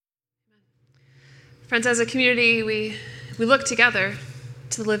Friends, as a community, we look together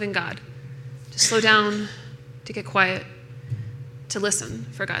to the living God, to slow down, to get quiet, to listen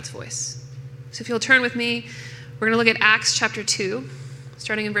for God's voice. So if you'll turn with me, we're going to look at Acts chapter 2,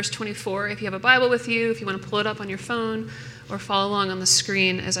 starting in verse 24. If you have a Bible with you, if you want to pull it up on your phone, or follow along on the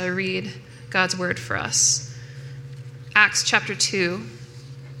screen as I read God's word for us. Acts chapter 2,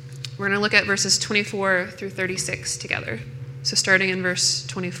 we're going to look at verses 24 through 36 together. So starting in verse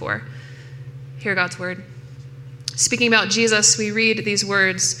 24, hear God's word. Speaking about Jesus, we read these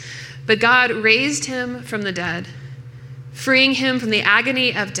words, "But God raised him from the dead, freeing him from the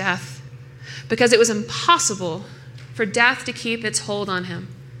agony of death, because it was impossible for death to keep its hold on him.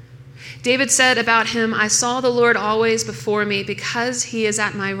 David said about him, 'I saw the Lord always before me. Because he is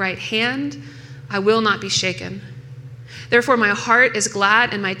at my right hand, I will not be shaken. Therefore my heart is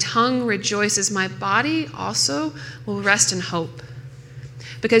glad and my tongue rejoices. My body also will rest in hope.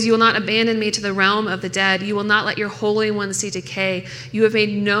 Because you will not abandon me to the realm of the dead. You will not let your Holy One see decay. You have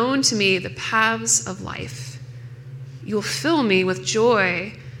made known to me the paths of life. You will fill me with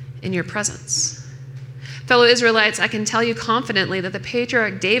joy in your presence.' Fellow Israelites, I can tell you confidently that the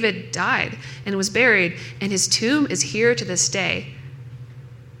patriarch David died and was buried, and his tomb is here to this day.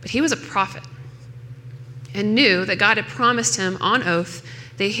 But he was a prophet and knew that God had promised him on oath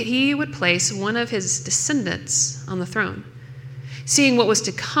that he would place one of his descendants on the throne. Seeing what was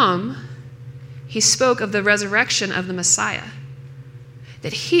to come, he spoke of the resurrection of the Messiah,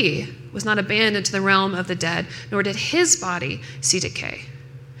 that he was not abandoned to the realm of the dead, nor did his body see decay.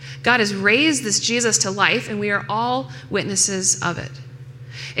 God has raised this Jesus to life, and we are all witnesses of it.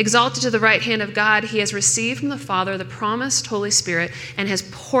 Exalted to the right hand of God, he has received from the Father the promised Holy Spirit and has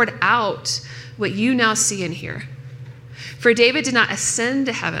poured out what you now see and hear. For David did not ascend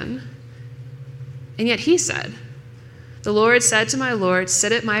to heaven, and yet he said, 'The Lord said to my Lord,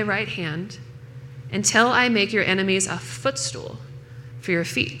 sit at my right hand until I make your enemies a footstool for your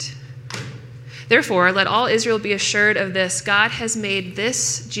feet.' Therefore, let all Israel be assured of this: God has made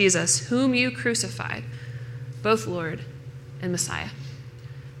this Jesus, whom you crucified, both Lord and Messiah."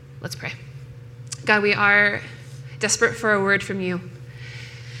 Let's pray. God, we are desperate for a word from you.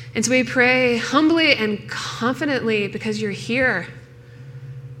 And so we pray humbly and confidently because you're here.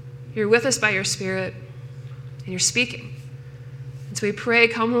 You're with us by your Spirit, and you're speaking. And so we pray,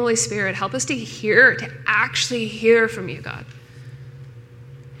 come Holy Spirit, help us to hear, to actually hear from you, God.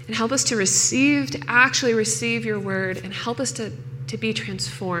 And help us to actually receive your word, and help us to be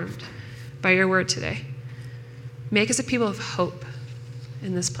transformed by your word today. Make us a people of hope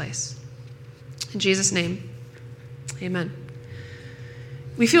in this place. In Jesus' name, amen.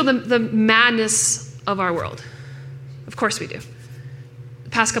 We feel the madness of our world. Of course we do. The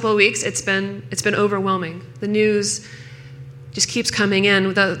past couple of weeks, it's been overwhelming. The news just keeps coming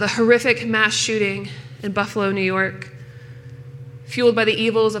in. The horrific mass shooting in Buffalo, New York, fueled by the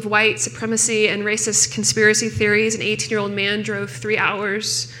evils of white supremacy and racist conspiracy theories. An 18-year-old man drove 3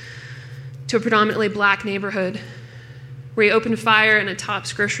 hours to a predominantly black neighborhood where he opened fire in a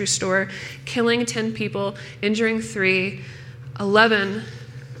Tops grocery store, killing 10 people, injuring 3. 11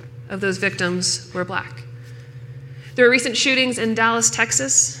 of those victims were black. There were recent shootings in Dallas,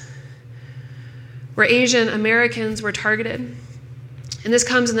 Texas, where Asian Americans were targeted. And this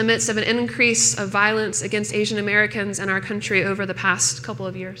comes in the midst of an increase of violence against Asian Americans in our country over the past couple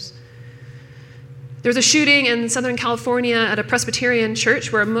of years. There was a shooting in Southern California at a Presbyterian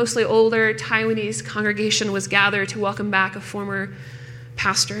church where a mostly older Taiwanese congregation was gathered to welcome back a former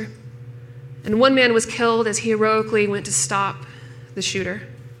pastor. And one man was killed as he heroically went to stop the shooter.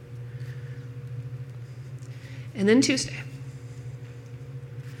 And then Tuesday,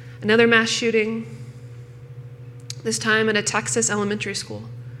 another mass shooting, this time at a Texas elementary school.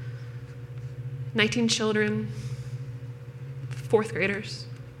 19 children, 4th graders,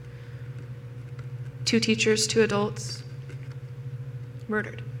 2 teachers, 2 adults,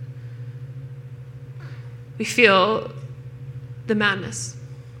 murdered. We feel the madness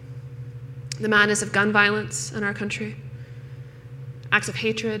of gun violence in our country, acts of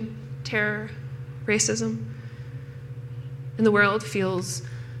hatred, terror, racism, and the world feels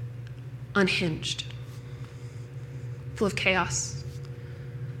unhinged, full of chaos,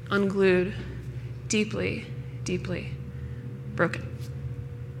 unglued, deeply, deeply broken.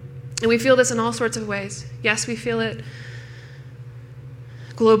 And we feel this in all sorts of ways. Yes, we feel it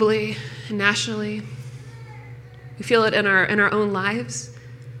globally and nationally. We feel it in our own lives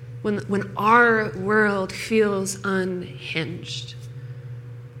when our world feels unhinged,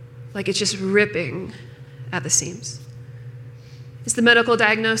 like it's just ripping at the seams. It's the medical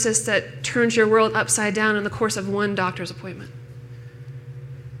diagnosis that turns your world upside down in the course of one doctor's appointment.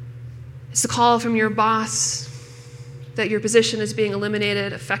 It's the call from your boss that your position is being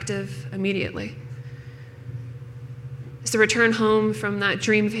eliminated, effective immediately. It's the return home from that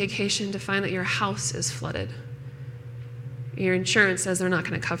dream vacation to find that your house is flooded. Your insurance says they're not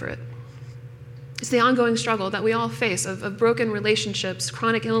going to cover it. It's the ongoing struggle that we all face of broken relationships,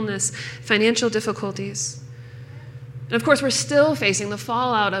 chronic illness, financial difficulties. And of course, we're still facing the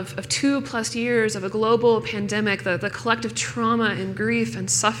fallout of 2+ years of a global pandemic, the collective trauma and grief and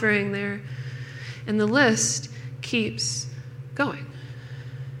suffering there. And the list keeps going.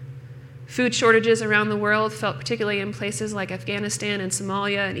 Food shortages around the world, felt particularly in places like Afghanistan and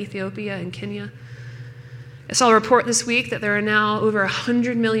Somalia and Ethiopia and Kenya. I saw a report this week that there are now over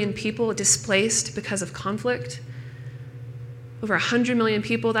 100 million people displaced because of conflict. Over 100 million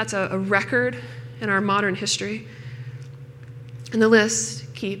people, that's a record in our modern history. And the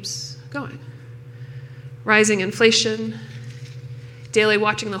list keeps going. Rising inflation, daily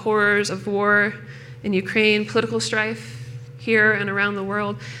watching the horrors of war in Ukraine, political strife here and around the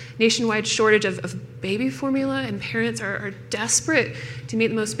world, nationwide shortage of baby formula, and parents are desperate to meet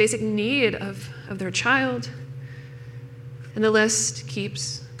the most basic need of their child. And the list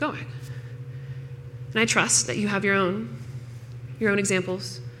keeps going. And I trust that you have your own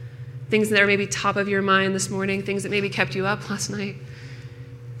examples, things that are maybe top of your mind this morning, things that maybe kept you up last night,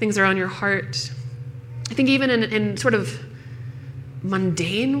 things that are on your heart. I think even in sort of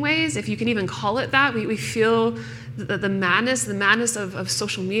mundane ways, if you can even call it that, we feel the madness of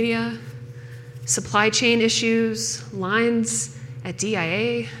social media, supply chain issues, lines at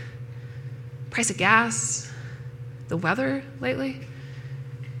DIA, price of gas, the weather lately.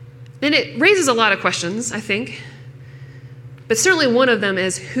 And it raises a lot of questions, I think. But certainly one of them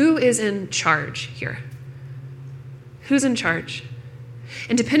is, who is in charge here? Who's in charge?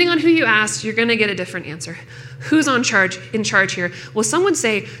 And depending on who you ask, you're going to get a different answer. Who's in charge here? Well, some would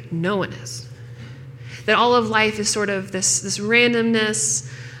say no one is. That all of life is sort of this randomness,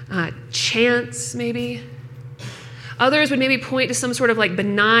 chance maybe. Others would maybe point to some sort of like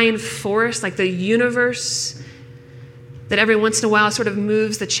benign force, like the universe, that every once in a while sort of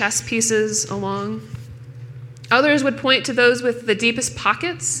moves the chess pieces along. Others would point to those with the deepest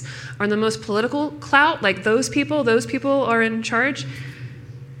pockets or the most political clout, like those people are in charge.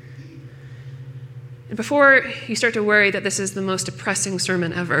 And before you start to worry that this is the most depressing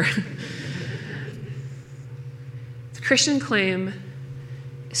sermon ever, the Christian claim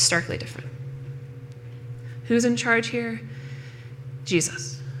is starkly different. Who's in charge here?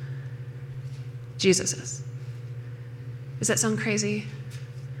 Jesus. Jesus is. Does that sound crazy?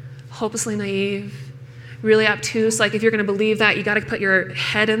 Hopelessly naive? Really obtuse? Like if you're going to believe that, you got to put your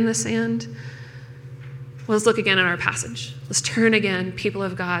head in the sand? Well, let's look again at our passage. Let's turn again, people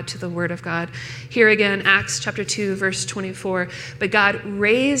of God, to the Word of God. Here again, Acts chapter 2, verse 24. But God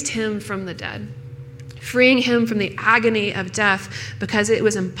raised him from the dead, freeing him from the agony of death, because it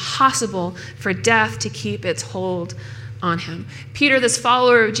was impossible for death to keep its hold on him. Peter, this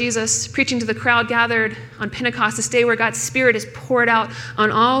follower of Jesus, preaching to the crowd gathered on Pentecost, this day where God's Spirit is poured out on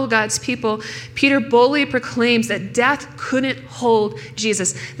all God's people, Peter boldly proclaims that death couldn't hold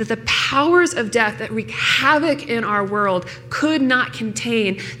Jesus, that the powers of death that wreak havoc in our world could not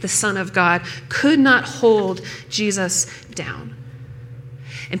contain the Son of God, could not hold Jesus down.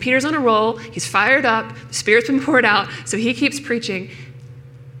 And Peter's on a roll. He's fired up. The Spirit's been poured out, so he keeps preaching.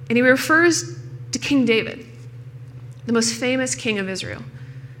 And he refers to King David, the most famous king of Israel.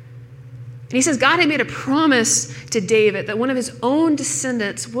 And he says God had made a promise to David that one of his own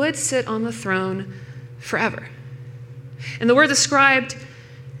descendants would sit on the throne forever. And the words ascribed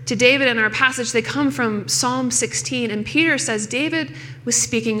to David in our passage, they come from Psalm 16. And Peter says David was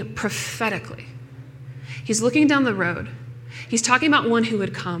speaking prophetically. He's looking down the road. He's talking about one who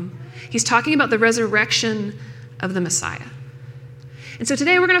would come. He's talking about the resurrection of the Messiah. And so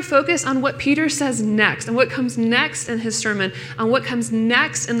today we're going to focus on what Peter says next, and what comes next in his sermon, on what comes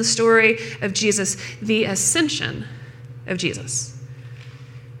next in the story of Jesus, the ascension of Jesus.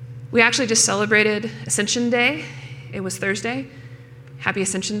 We actually just celebrated Ascension Day. It was Thursday. Happy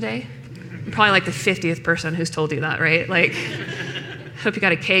Ascension Day. I'm probably like the 50th person who's told you that, right? Like, hope you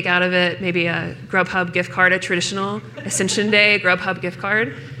got a cake out of it, maybe a Grubhub gift card, a traditional Ascension Day Grubhub gift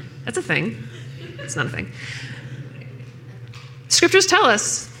card. That's a thing. It's not a thing. Scriptures tell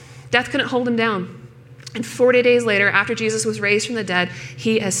us death couldn't hold him down. And 40 days later, after Jesus was raised from the dead,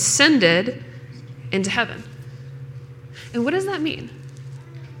 he ascended into heaven. And what does that mean?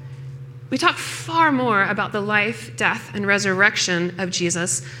 We talk far more about the life, death, and resurrection of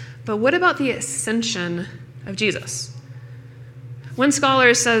Jesus, but what about the ascension of Jesus? One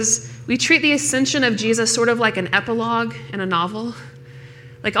scholar says we treat the ascension of Jesus sort of like an epilogue in a novel.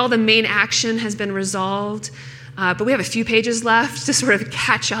 Like all the main action has been resolved, but we have a few pages left to sort of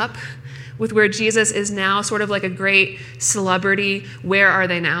catch up with where Jesus is now, sort of like a great celebrity. Where are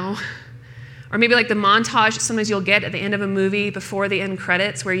they now? Or maybe like the montage sometimes you'll get at the end of a movie before the end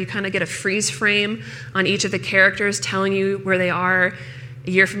credits, where you kind of get a freeze frame on each of the characters telling you where they are a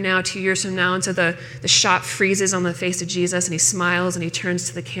year from now, 2 years from now. And so the shot freezes on the face of Jesus, and he smiles and he turns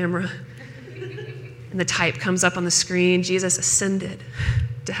to the camera. And the type comes up on the screen, Jesus ascended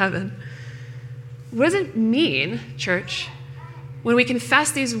to heaven. What does it mean, church? When we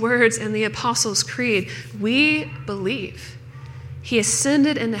confess these words in the Apostles' Creed, we believe he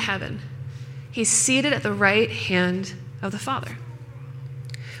ascended into heaven. He's seated at the right hand of the Father.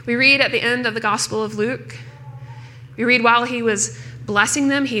 We read at the end of the Gospel of Luke, we read while he was blessing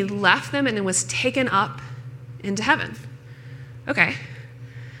them, he left them and was taken up into heaven. Okay,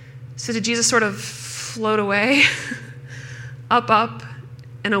 so did Jesus sort of float away, up,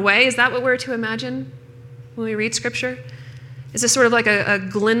 and away? Is that what we're to imagine when we read Scripture? Is this sort of like a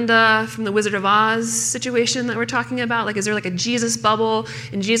Glinda from the Wizard of Oz situation that we're talking about? Like, is there like a Jesus bubble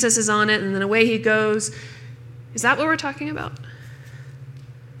and Jesus is on it and then away he goes? Is that what we're talking about?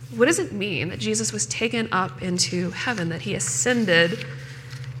 What does it mean that Jesus was taken up into heaven, that he ascended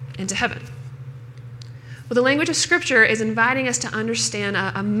into heaven? Well, the language of Scripture is inviting us to understand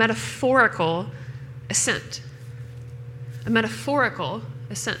a metaphorical ascent. A metaphorical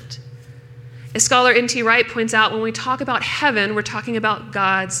ascent. As scholar N.T. Wright points out, when we talk about heaven, we're talking about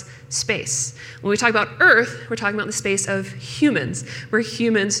God's space. When we talk about earth, we're talking about the space of humans, where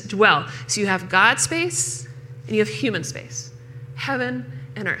humans dwell. So you have God's space and you have human space, heaven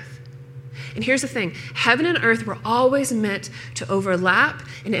and earth. And here's the thing, heaven and earth were always meant to overlap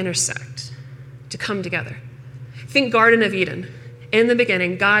and intersect, to come together. Think Garden of Eden. In the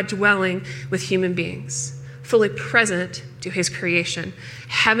beginning, God dwelling with human beings, fully present to his creation.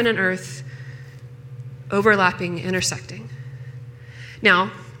 Heaven and earth overlapping, intersecting.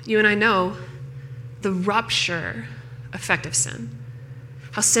 Now, you and I know the rupture effect of sin,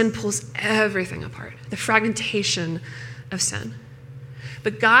 how sin pulls everything apart, the fragmentation of sin.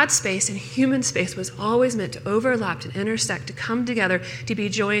 But God's space and human space was always meant to overlap, to intersect, to come together, to be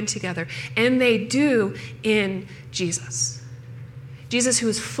joined together. And they do in Jesus. Jesus, who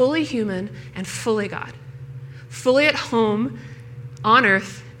is fully human and fully God, fully at home on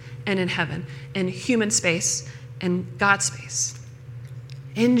earth and in heaven, in human space and God space.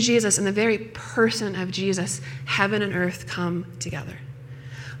 In Jesus, in the very person of Jesus, heaven and earth come together,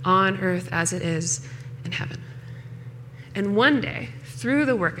 on earth as it is in heaven. And one day, through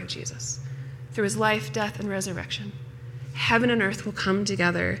the work of Jesus, through his life, death, and resurrection, heaven and earth will come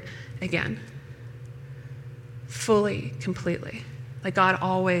together again, fully, completely, like God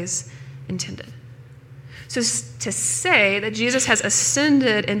always intended. So to say that Jesus has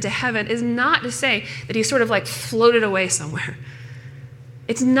ascended into heaven is not to say that he sort of like floated away somewhere.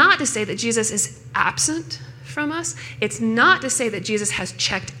 It's not to say that Jesus is absent from us. It's not to say that Jesus has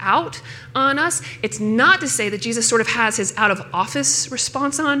checked out on us. It's not to say that Jesus sort of has his out of office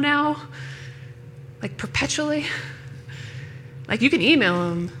response on now, like perpetually. Like you can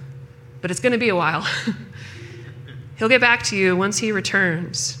email him, but it's going to be a while. He'll get back to you once he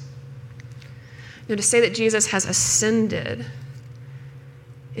returns. You know, to say that Jesus has ascended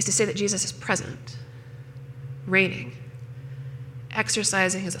is to say that Jesus is present, reigning,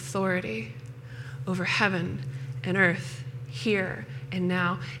 exercising his authority over heaven and earth, here and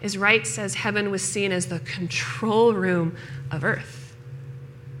now. As Wright says, heaven was seen as the control room of earth.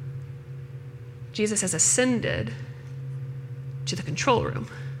 Jesus has ascended to the control room,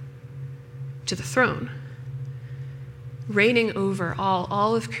 to the throne, reigning over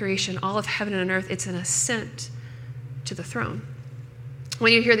all of creation, all of heaven and earth. It's an ascent to the throne.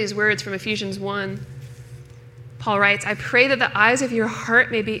 When you hear these words from Ephesians 1, Paul writes, I pray that the eyes of your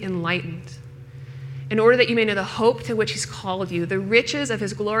heart may be enlightened, in order that you may know the hope to which he's called you, the riches of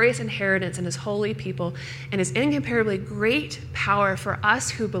his glorious inheritance in his holy people, and his incomparably great power for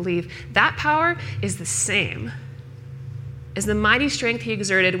us who believe. That power is the same as the mighty strength he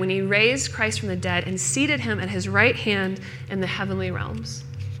exerted when he raised Christ from the dead and seated him at his right hand in the heavenly realms,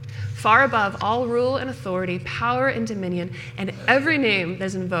 far above all rule and authority, power and dominion, and every name that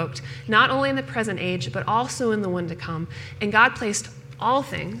is invoked, not only in the present age, but also in the one to come. And God placed all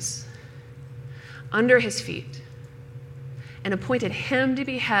things under his feet and appointed him to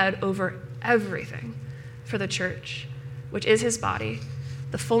be head over everything for the church, which is his body,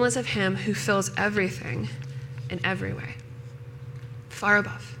 the fullness of him who fills everything in every way. Far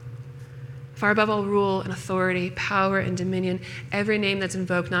above all rule and authority, power and dominion, every name that's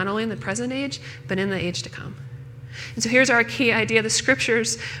invoked, not only in the present age, but in the age to come. And so here's our key idea. The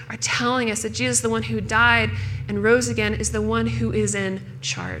scriptures are telling us that Jesus, the one who died and rose again, is the one who is in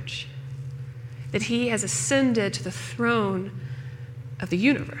charge. That he has ascended to the throne of the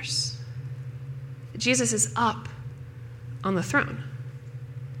universe. Jesus is up on the throne.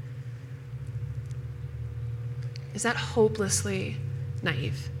 Is that hopelessly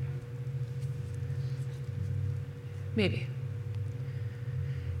naive? Maybe.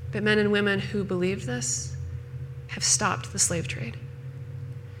 But men and women who believed this have stopped the slave trade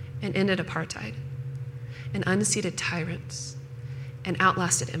and ended apartheid and unseated tyrants and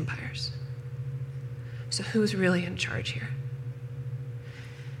outlasted empires. So who's really in charge here?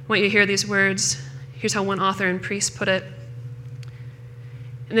 I want you to hear these words. Here's how one author and priest put it.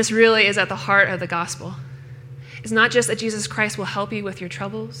 And this really is at the heart of the gospel. It's not just that Jesus Christ will help you with your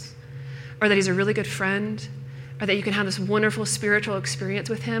troubles, or that he's a really good friend, or that you can have this wonderful spiritual experience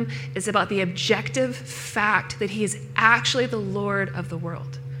with him. It's about the objective fact that he is actually the Lord of the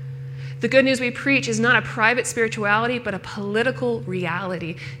world. The good news we preach is not a private spirituality, but a political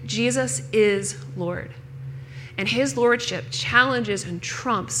reality. Jesus is Lord. And his lordship challenges and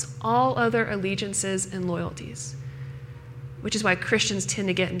trumps all other allegiances and loyalties, which is why Christians tend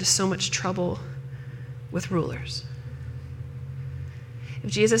to get into so much trouble with rulers.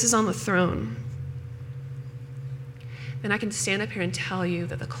 If Jesus is on the throne, then I can stand up here and tell you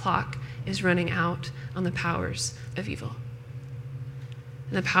that the clock is running out on the powers of evil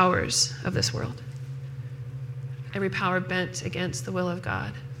and the powers of this world. Every power bent against the will of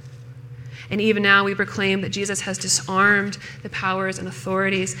God. And even now we proclaim that Jesus has disarmed the powers and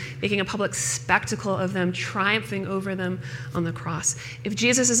authorities, making a public spectacle of them, triumphing over them on the cross. If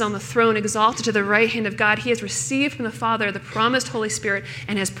Jesus is on the throne, exalted to the right hand of God, he has received from the Father the promised Holy Spirit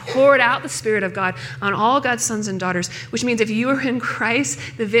and has poured out the Spirit of God on all God's sons and daughters, which means if you are in Christ,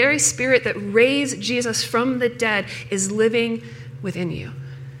 the very Spirit that raised Jesus from the dead is living within you.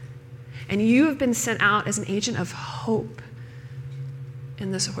 And you have been sent out as an agent of hope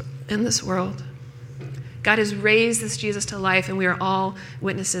in this world. God has raised this Jesus to life, and we are all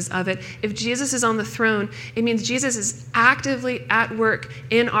witnesses of it. If Jesus is on the throne, it means Jesus is actively at work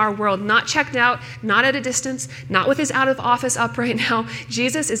in our world, not checked out, not at a distance, not with his out of office up right now.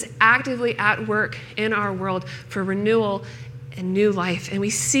 Jesus is actively at work in our world for renewal and new life. And we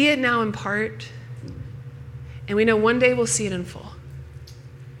see it now in part, and we know one day we'll see it in full.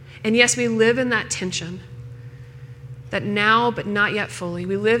 And yes, we live in that tension. That now, but not yet fully.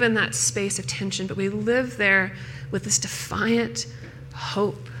 We live in that space of tension, but we live there with this defiant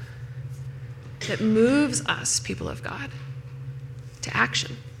hope that moves us, people of God, to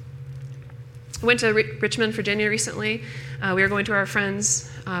action. I went to Richmond, Virginia recently. We were going to our friend's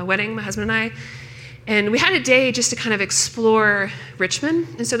wedding, my husband and I, and we had a day just to kind of explore Richmond.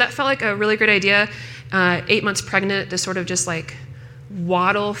 And so that felt like a really great idea, 8 months pregnant, to sort of just like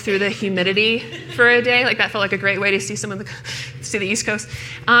waddle through the humidity for a day. Like that felt like a great way to see see the East Coast.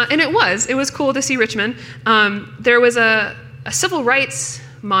 And it was cool to see Richmond. There was a civil rights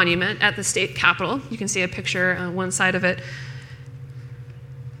monument at the state capitol. You can see a picture on one side of it.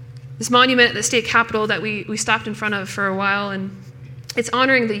 This monument at the state capitol that we stopped in front of for a while, and it's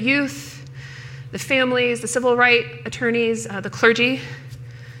honoring the youth, the families, the civil rights attorneys, the clergy,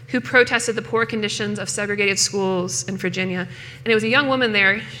 who protested the poor conditions of segregated schools in Virginia. And it was a young woman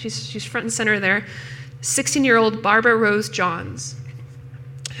there, she's front and center there, 16-year-old Barbara Rose Johns,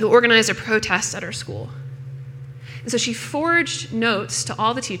 who organized a protest at her school. And so she forged notes to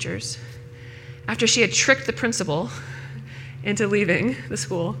all the teachers after she had tricked the principal into leaving the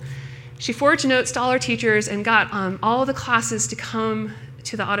school. She forged notes to all her teachers and got all the classes to come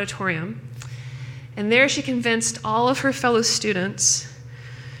to the auditorium. And there she convinced all of her fellow students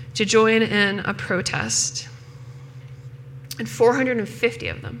to join in a protest. And 450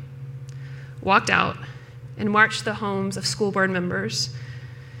 of them walked out and marched to the homes of school board members.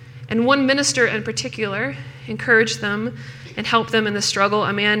 And one minister in particular encouraged them and helped them in the struggle,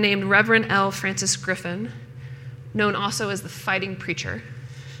 a man named Reverend L. Francis Griffin, known also as the Fighting Preacher.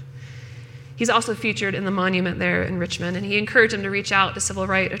 He's also featured in the monument there in Richmond, and he encouraged them to reach out to civil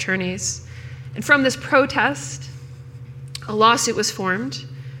rights attorneys. And from this protest, a lawsuit was formed.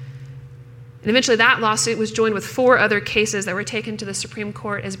 And eventually that lawsuit was joined with 4 other cases that were taken to the Supreme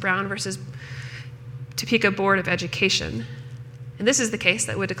Court as Brown versus Topeka Board of Education. And this is the case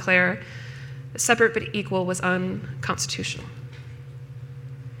that would declare that separate but equal was unconstitutional.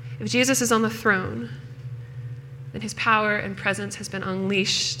 If Jesus is on the throne, then his power and presence has been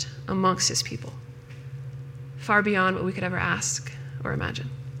unleashed amongst his people, far beyond what we could ever ask or imagine.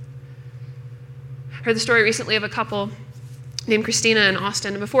 I heard the story recently of a couple named Christina and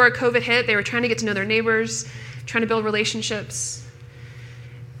Austin. And before COVID hit, they were trying to get to know their neighbors. trying to build relationships.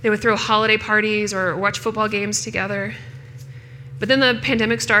 They would throw holiday parties or watch football games together. But then the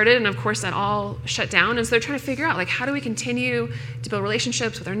pandemic started, and of course that all shut down. And so they're trying to figure out, like, how do we continue to build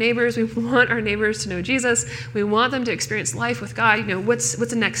relationships with our neighbors? We want our neighbors to know Jesus. We want them to experience life with God. What's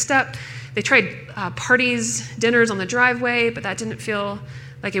the next step? They tried parties, dinners on the driveway, but that didn't feel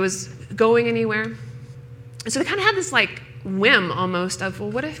like it was going anywhere. And so they kind of had this like whim almost of,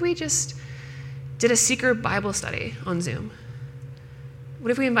 well, what if we just did a secret Bible study on Zoom? What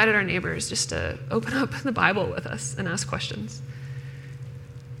if we invited our neighbors just to open up the Bible with us and ask questions?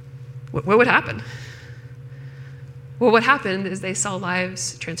 What would happen? Well, what happened is they saw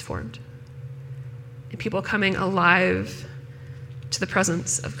lives transformed and people coming alive to the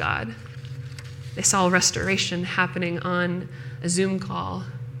presence of God. They saw restoration happening on a Zoom call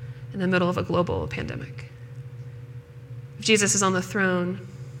in the middle of a global pandemic. If Jesus is on the throne,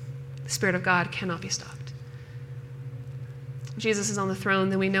 the Spirit of God cannot be stopped. If Jesus is on the throne,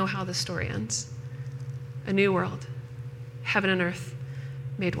 then we know how this story ends. A new world, heaven and earth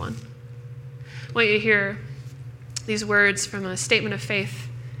made one. I want you to hear these words from a statement of faith.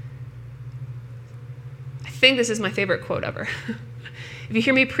 I think this is my favorite quote ever. If you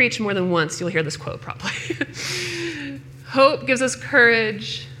hear me preach more than once, you'll hear this quote probably. Hope gives us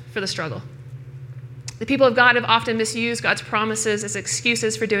courage for the struggle. The people of God have often misused God's promises as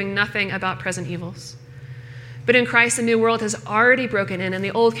excuses for doing nothing about present evils. But in Christ, the new world has already broken in, and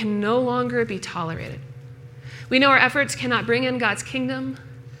the old can no longer be tolerated. We know our efforts cannot bring in God's kingdom,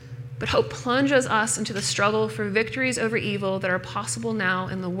 but hope plunges us into the struggle for victories over evil that are possible now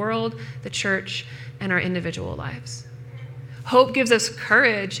in the world, the church, and our individual lives. Hope gives us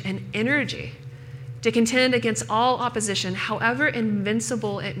courage and energy to contend against all opposition, however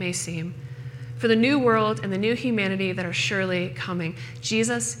invincible it may seem, for the new world and the new humanity that are surely coming.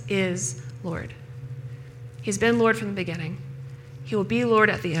 Jesus is Lord. He's been Lord from the beginning. He will be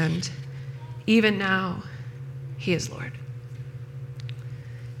Lord at the end. Even now, he is Lord.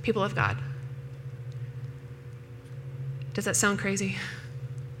 People of God, does that sound crazy?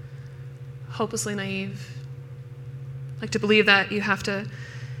 Hopelessly naive? Like to believe that you have to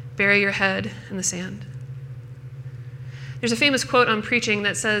bury your head in the sand? There's a famous quote on preaching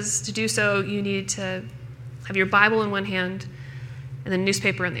that says to do so, you need to have your Bible in one hand and the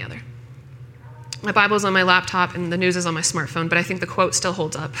newspaper in the other. My Bible's on my laptop and the news is on my smartphone, but I think the quote still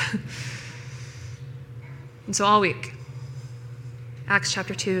holds up. And so all week, Acts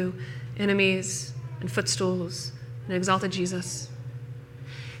chapter 2, enemies and footstools and exalted Jesus,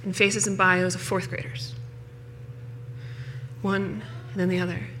 and faces and bios of fourth graders. One and then the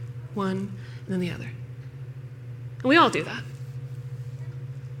other, one and then the other. And we all do that.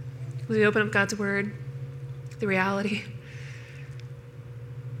 As we open up God's word, the reality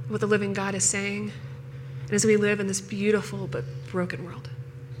of what the living God is saying, and as we live in this beautiful but broken world.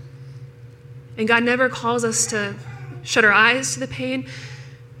 And God never calls us to shut our eyes to the pain,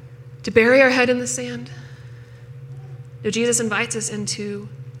 to bury our head in the sand. No, Jesus invites us into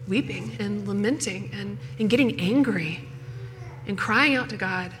weeping and lamenting and getting angry and crying out to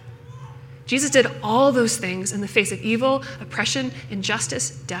God. Jesus did all those things in the face of evil, oppression,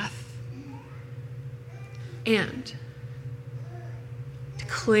 injustice, death. And to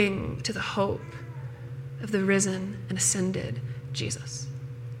cling to the hope of the risen and ascended Jesus.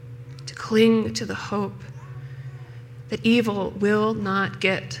 To cling to the hope that evil will not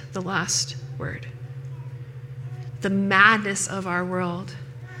get the last word. The madness of our world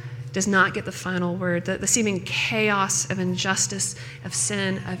does not get the final word. The seeming chaos of injustice, of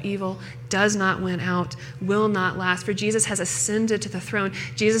sin, of evil does not win out, will not last. For Jesus has ascended to the throne.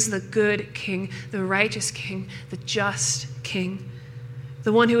 Jesus is the good King, the righteous King, the just King,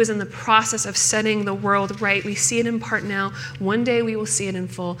 the one who is in the process of setting the world right. We see it in part now. One day we will see it in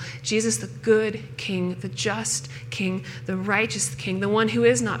full. Jesus, the good King, the just King, the righteous King, the one who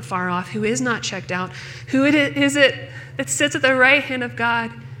is not far off, who is not checked out. Who is it that sits at the right hand of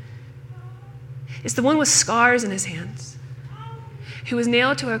God? It's the one with scars in his hands, who was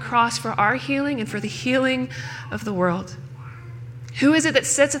nailed to a cross for our healing and for the healing of the world. Who is it that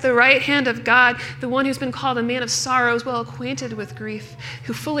sits at the right hand of God, the one who's been called a man of sorrows, well acquainted with grief,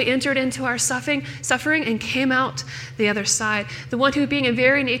 who fully entered into our suffering and came out the other side, the one who, being in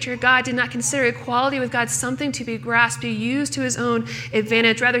very nature God, did not consider equality with God something to be grasped, to use to his own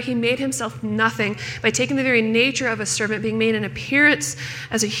advantage. Rather, he made himself nothing by taking the very nature of a servant, being made in appearance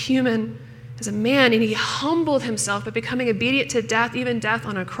as a human, as a man, and he humbled himself by becoming obedient to death, even death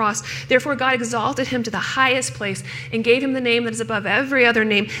on a cross. Therefore, God exalted him to the highest place and gave him the name that is above every other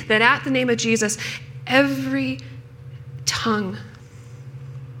name, that at the name of Jesus, every tongue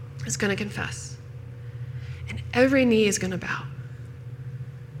is going to confess, and Every knee is going to bow.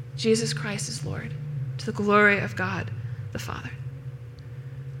 Jesus Christ is Lord, to the glory of God the Father.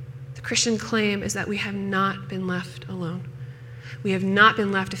 The Christian claim is that we have not been left alone. We have not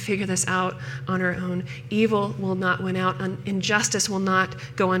been left to figure this out on our own. Evil will not win out. Injustice will not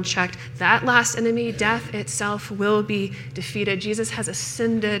go unchecked. That last enemy, death itself, will be defeated. Jesus has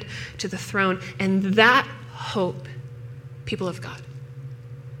ascended to the throne. And that hope, people of God,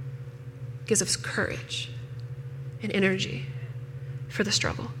 gives us courage and energy for the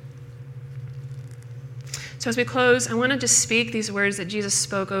struggle. So as we close, I want to just speak these words that Jesus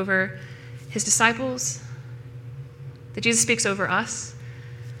spoke over his disciples, that Jesus speaks over us.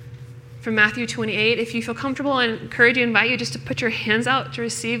 From Matthew 28, if you feel comfortable, I encourage you, invite you just to put your hands out to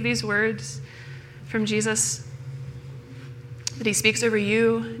receive these words from Jesus that he speaks over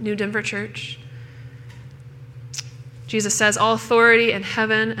you, New Denver Church. Jesus says, all authority in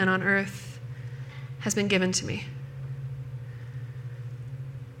heaven and on earth has been given to me.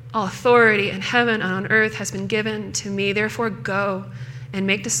 All authority in heaven and on earth has been given to me. Therefore, go and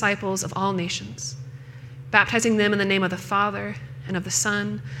make disciples of all nations, baptizing them in the name of the Father and of the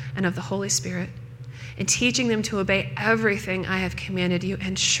Son and of the Holy Spirit, and teaching them to obey everything I have commanded you.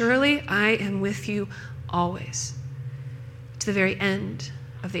 And surely I am with you always, to the very end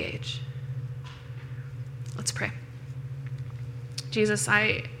of the age. Let's pray. Jesus,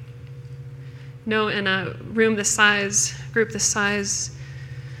 I know in a room this size, group this size,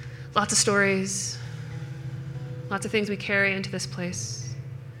 lots of stories, lots of things we carry into this place.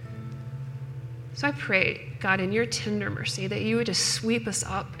 So I pray, God, in your tender mercy, that you would just sweep us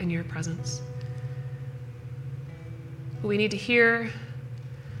up in your presence. What we need to hear,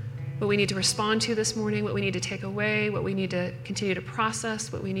 what we need to respond to this morning, what we need to take away, what we need to continue to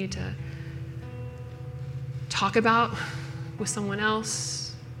process, what we need to talk about with someone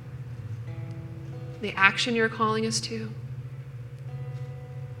else, the action you're calling us to.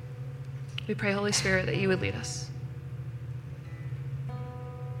 We pray, Holy Spirit, that you would lead us.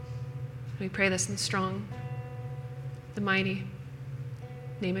 We pray this in the strong, the mighty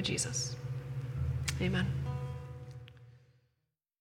name of Jesus. Amen.